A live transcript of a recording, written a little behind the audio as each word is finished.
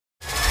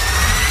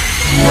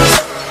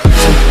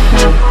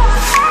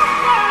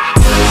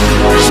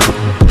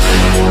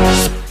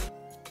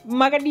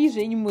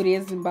Magadizwe nyimuri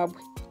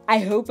Zimbabwe. I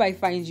hope I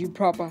find you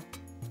proper.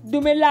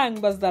 Dumelang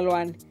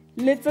bazalwane.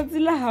 Letsatsi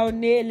la hao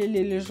ne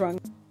le jwang.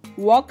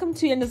 Welcome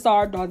to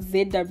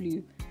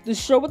NSR.zw, the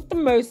show with the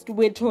most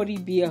where Tori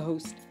be a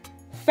host.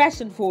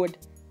 Fashion forward,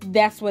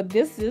 that's what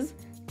this is.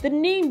 The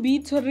name be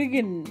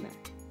Torikenna.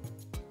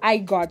 I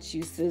got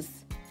you,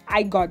 sis.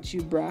 I got you,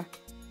 bruh.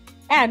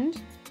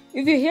 And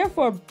if you're here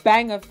for a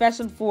banger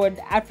Fashion Forward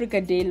Africa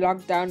Day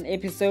lockdown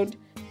episode,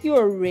 you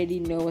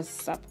already know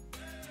what's up.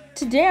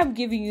 Today I'm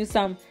giving you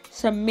some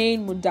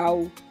Charmaine,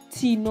 Mudau,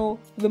 Tino,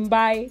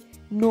 Vimbai,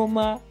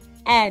 Noma,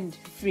 and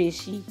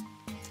Phreshy.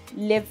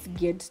 Let's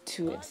get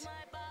to it.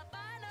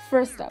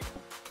 First up,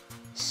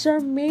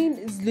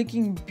 Charmaine is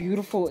looking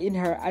beautiful in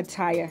her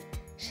attire.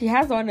 She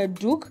has on a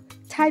doek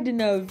tied in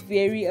a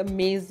very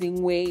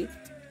amazing way,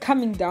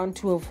 coming down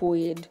to her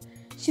forehead.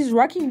 She's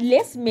rocking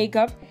less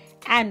makeup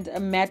and a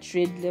matte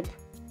red lip.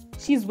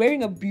 She's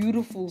wearing a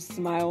beautiful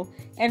smile,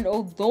 and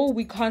although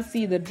we can't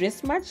see the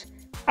dress much,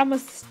 I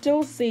must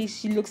still say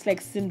she looks like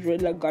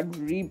Cinderella got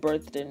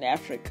rebirthed in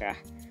Africa.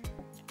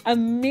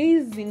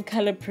 Amazing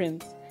color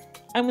prints.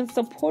 I'm in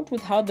support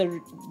with how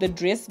the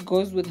dress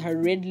goes with her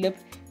red lip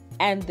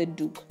and the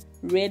doek.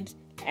 Red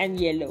and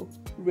yellow.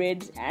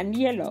 Red and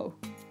yellow.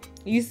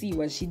 You see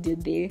what she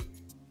did there.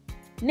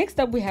 Next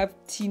up we have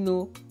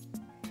Tino.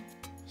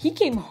 He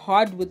came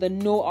hard with a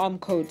no-arm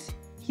coat.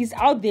 He's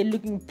out there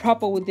looking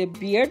proper with a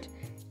beard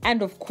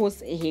and of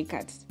course a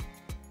haircut.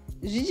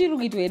 I'm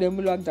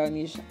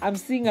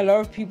seeing a lot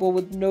of people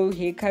with no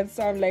haircuts,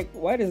 so I'm like,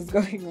 what is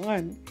going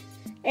on?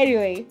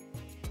 Anyway,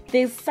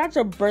 there's such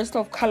a burst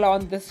of color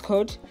on this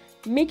coat,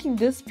 making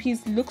this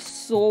piece look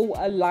so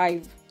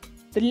alive.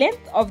 The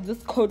length of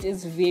this coat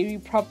is very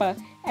proper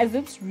as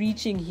it's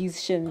reaching his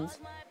shins.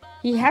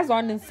 He has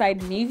on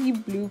inside navy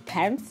blue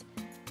pants.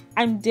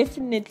 I'm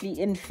definitely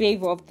in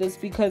favor of this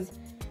because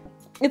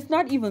it's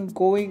not even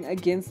going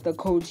against the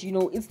coat,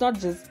 it's not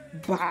just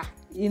bah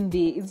in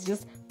there, it's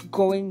just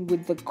going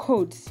with the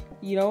coat,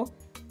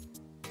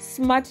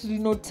 Smart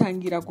Rino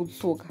Tangira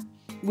Kutsoka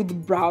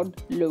with brown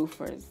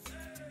loafers.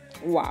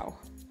 Wow.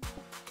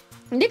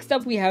 Next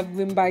up we have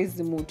Vimbai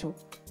Zimuto.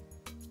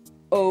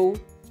 Oh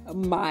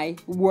my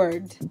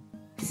word.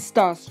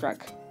 Starstruck.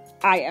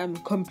 I am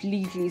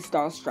completely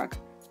starstruck.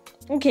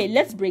 Okay,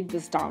 let's break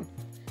this down.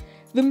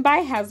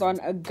 Vimbai has on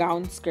a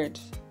gown skirt.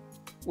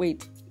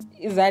 Wait,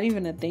 is that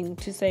even a thing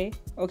to say?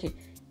 Okay,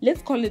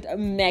 let's call it a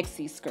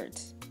maxi skirt.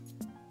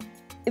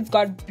 It's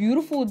got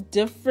beautiful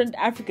different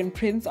African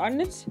prints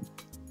on it.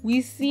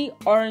 We see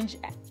orange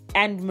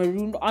and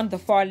maroon on the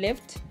far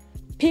left,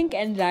 pink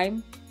and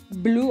lime,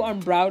 blue on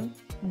brown,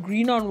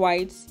 green on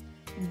white,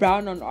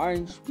 brown on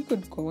orange. We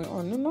could go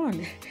on and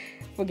on.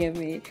 Forgive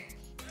me.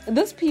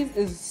 This piece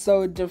is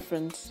so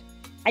different.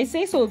 I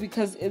say so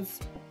because it's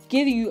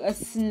giving you a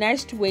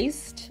snatched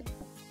waist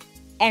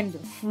and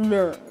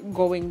fleur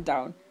going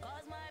down.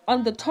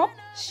 On the top,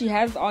 she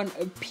has on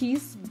a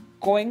piece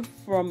going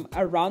from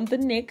around the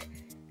neck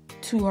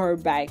to her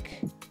back.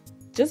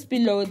 Just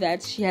below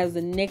that, she has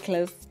a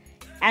necklace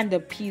and a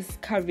piece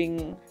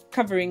covering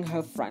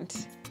her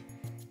front.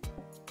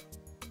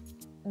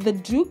 The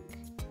doek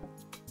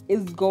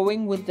is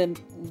going with the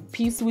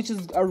piece which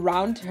is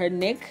around her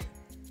neck,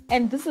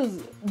 and this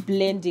is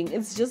blending.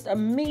 It's just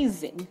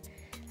amazing.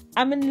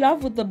 I'm in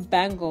love with the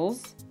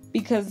bangles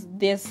because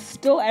there's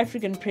still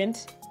African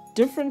print,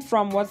 different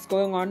from what's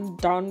going on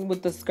down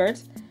with the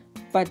skirt,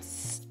 but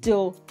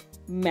still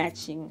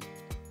matching.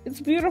 It's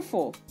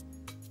beautiful.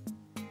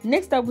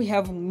 Next up we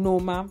have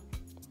Noma.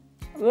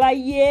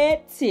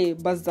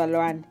 Layete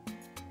bazalwane.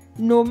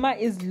 Noma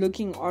is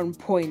looking on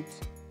point.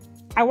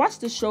 I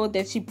watched the show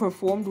that she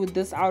performed with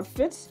this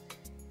outfit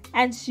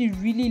and she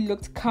really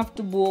looked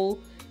comfortable.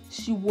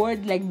 She wore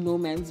it like no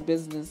man's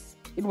business.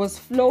 It was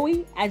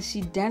flowy and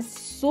she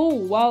danced so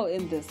well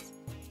in this.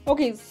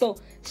 Okay, so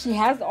she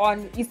has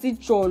on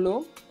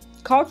isicholo,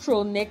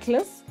 cultural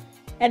necklace,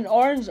 an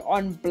orange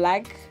on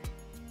black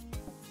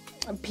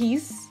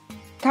piece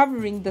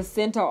covering the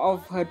center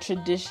of her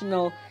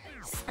traditional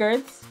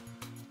skirts,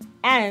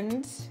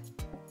 and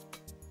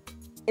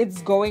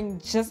it's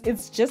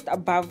just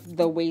above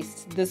the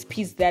waist, this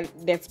piece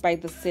that's by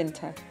the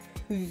center.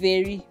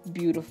 Very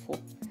beautiful.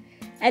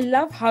 I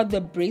love how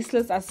the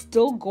bracelets are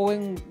still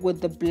going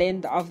with the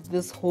blend of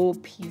this whole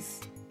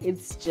piece.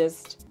 It's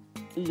just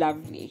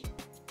lovely.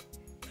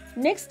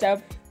 Next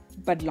up,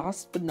 but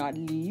last but not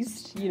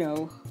least,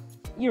 you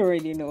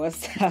already know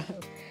what's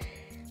up.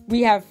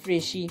 We have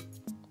Phreshy.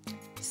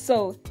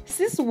 So,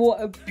 sis wore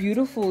a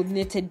beautiful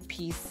knitted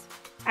piece.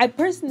 I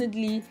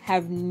personally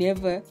have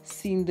never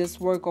seen this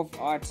work of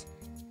art.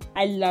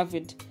 I love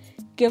it.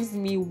 Gives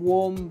me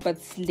warm but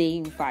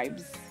slaying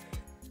vibes.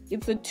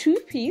 It's a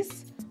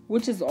two-piece,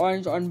 which is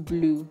orange on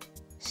blue.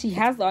 She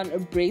has on a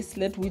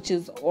bracelet, which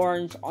is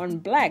orange on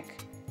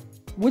black,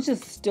 which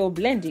is still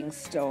blending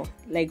still.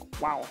 Like,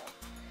 wow.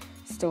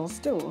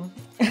 Still.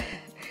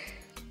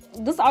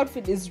 This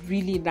outfit is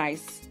really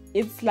nice.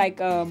 It's like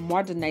a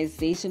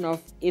modernization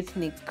of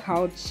ethnic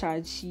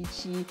culture,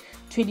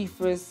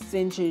 21st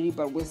century,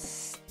 but we're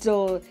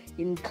still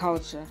in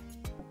culture.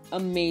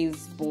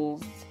 amaze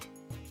balls.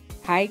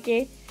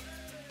 Hi,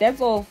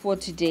 that's all for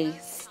today.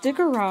 Stick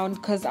around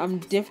because I'm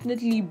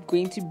definitely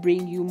going to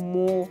bring you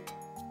more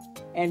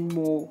and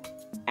more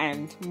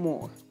and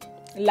more.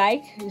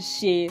 Like,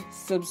 share,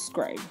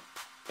 subscribe,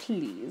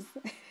 please.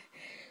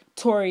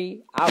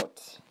 Tori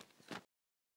out.